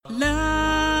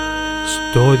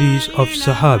Stories of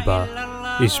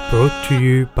Sahaba is brought to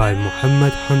you by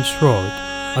Muhammad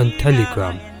Hansrod on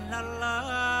Telegram.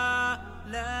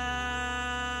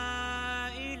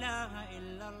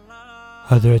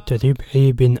 Hazrat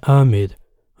Rib'i bin Amir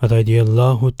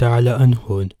radiyallahu ta'ala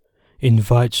anhu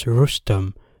invites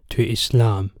Rustam to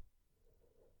Islam.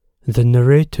 The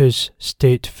narrators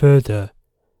state further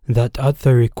that at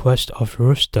the request of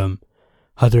Rustam,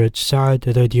 Hazrat Sa'ad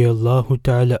radiyallahu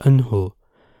ta'ala anhu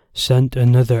sent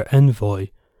another envoy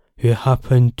who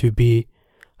happened to be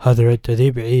Hazrat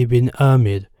Rib'i bin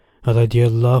Amir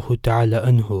radiyallahu ta'ala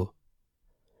anhu.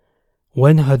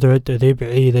 When Hazrat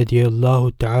Rib'i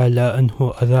radiyallahu ta'ala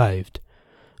anhu arrived,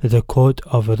 the court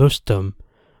of Rustam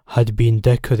had been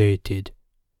decorated.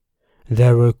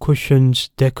 There were cushions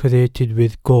decorated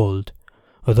with gold,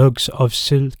 rugs of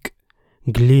silk,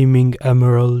 gleaming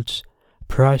emeralds,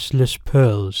 priceless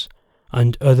pearls,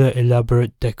 and other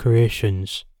elaborate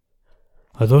decorations.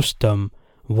 Rustam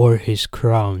wore his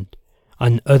crown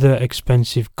and other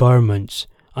expensive garments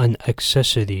and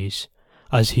accessories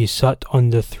as he sat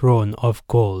on the throne of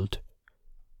gold.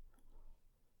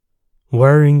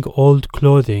 Wearing old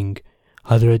clothing,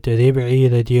 Hazrat Rib'i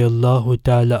radiyallahu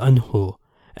ta'ala anhu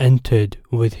entered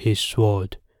with his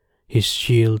sword, his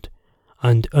shield,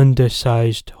 and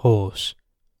undersized horse.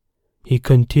 He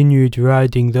continued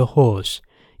riding the horse,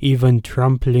 even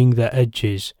trampling the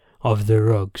edges of the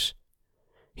rugs.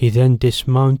 He then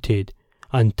dismounted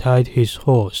and tied his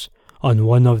horse on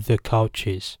one of the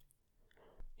couches.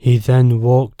 He then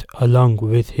walked along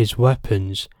with his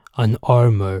weapons and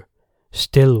armor,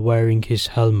 still wearing his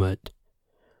helmet.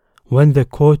 When the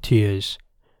courtiers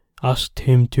asked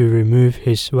him to remove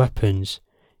his weapons,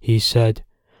 he said,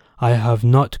 "I have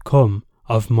not come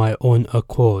of my own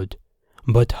accord,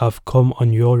 but have come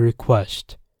on your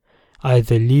request.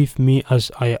 Either leave me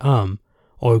as I am,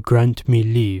 or grant me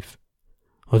leave."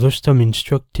 Rustam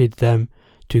instructed them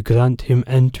to grant him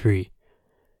entry,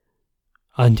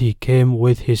 and he came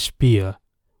with his spear,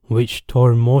 which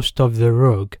tore most of the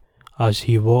rug as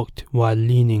he walked while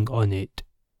leaning on it.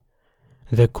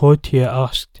 The courtier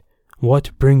asked,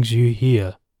 "What brings you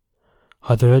here?"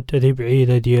 Hazrat Rib'i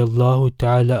radiyallahu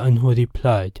ta'ala anhu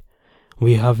replied,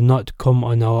 "We have not come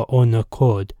on our own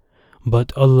accord,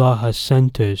 but Allah has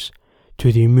sent us to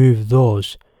remove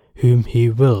those whom He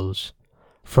wills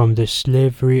from the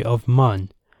slavery of man,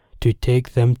 to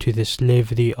take them to the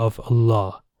slavery of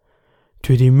Allah,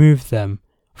 to remove them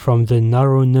from the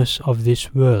narrowness of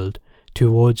this world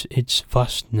towards its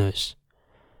vastness,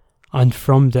 and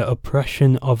from the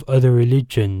oppression of other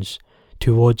religions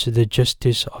towards the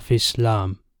justice of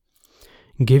Islam.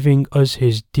 Giving us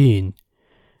His deen,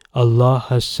 Allah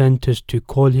has sent us to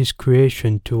call His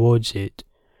creation towards it.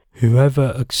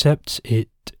 Whoever accepts it,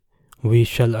 we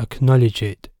shall acknowledge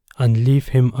it and leave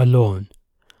him alone.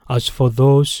 As for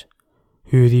those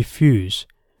who refuse,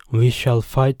 we shall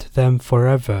fight them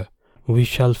forever. We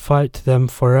shall fight them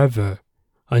forever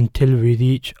until we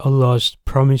reach Allah's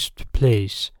promised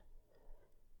place."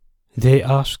 They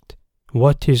asked,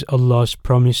 "What is Allah's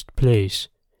promised place?"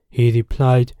 He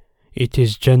replied, "It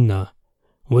is Jannah,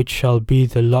 which shall be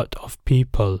the lot of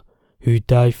people who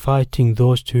die fighting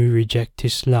those who reject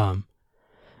Islam.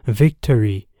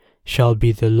 Victory shall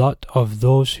be the lot of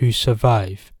those who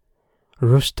survive."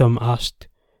 Rustam asked,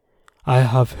 "I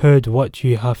have heard what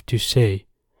you have to say.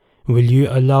 Will you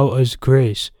allow us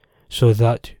grace so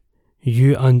that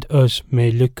you and us may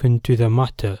look into the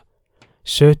matter?"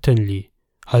 "Certainly,"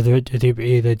 Hazrat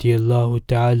Rib'i radiyallahu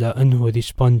ta'ala anhu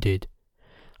responded.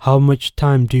 "How much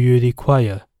time do you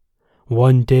require?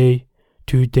 1 day,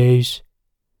 2 days?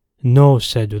 "No,"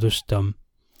 said Rustam.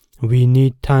 "We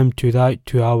need time to write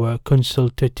to our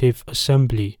consultative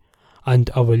assembly and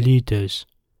our leaders."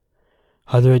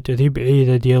 Hazrat Rib'i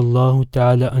radiyallahu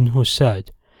ta'ala anhu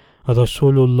said,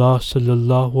 "Rasulullah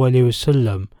sallallahu alayhi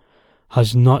wasallam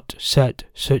has not set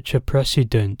such a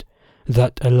precedent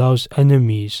that allows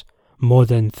enemies more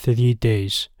than 3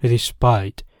 days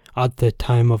respite at the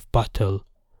time of battle.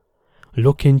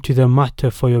 Look into the matter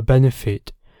for your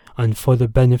benefit and for the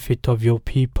benefit of your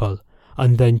people,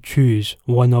 and then choose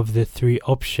one of the 3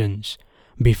 options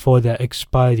before the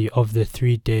expiry of the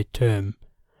 3-day term."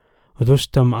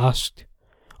 Rustam asked,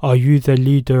 "Are you the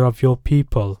leader of your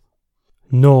people?"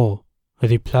 "No,"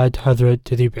 replied Hazrat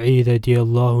Rib'i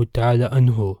radiyallahu ta'ala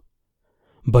anhu,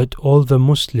 "but all the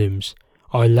Muslims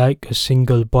are like a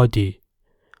single body.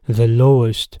 The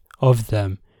lowest of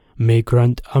them may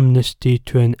grant amnesty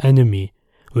to an enemy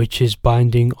which is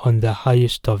binding on the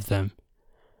highest of them."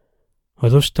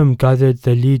 Rustam gathered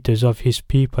the leaders of his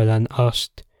people and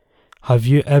asked, "Have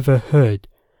you ever heard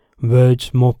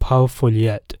words more powerful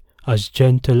yet as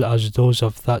gentle as those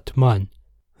of that man.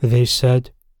 They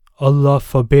said, Allah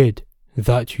forbid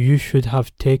that you should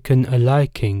have taken a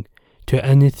liking to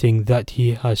anything that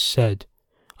he has said,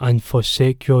 and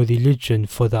forsake your religion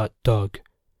for that dog.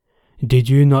 Did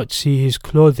you not see his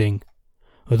clothing?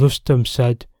 Rustam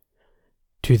said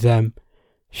to them,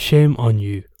 Shame on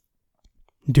you.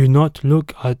 Do not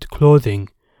look at clothing,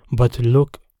 but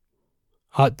look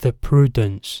at the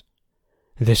prudence,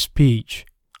 the speech,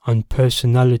 and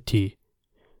personality.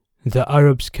 The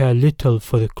Arabs care little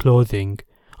for the clothing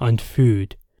and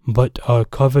food, but are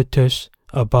covetous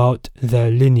about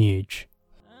their lineage.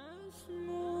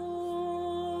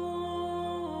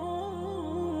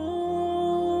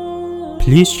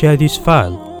 Please share this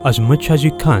file as much as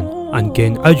you can and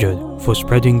gain ajr for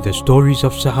spreading the stories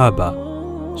of Sahaba.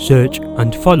 Search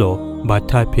and follow by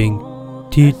typing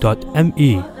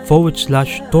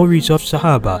t.me/stories of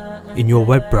Sahaba in your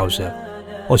web browser,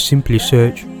 or simply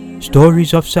search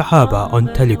Stories of Sahaba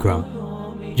on Telegram.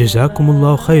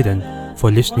 Jazakumullah khairan for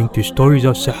listening to Stories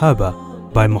of Sahaba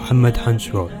by Muhammad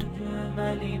Hansroth.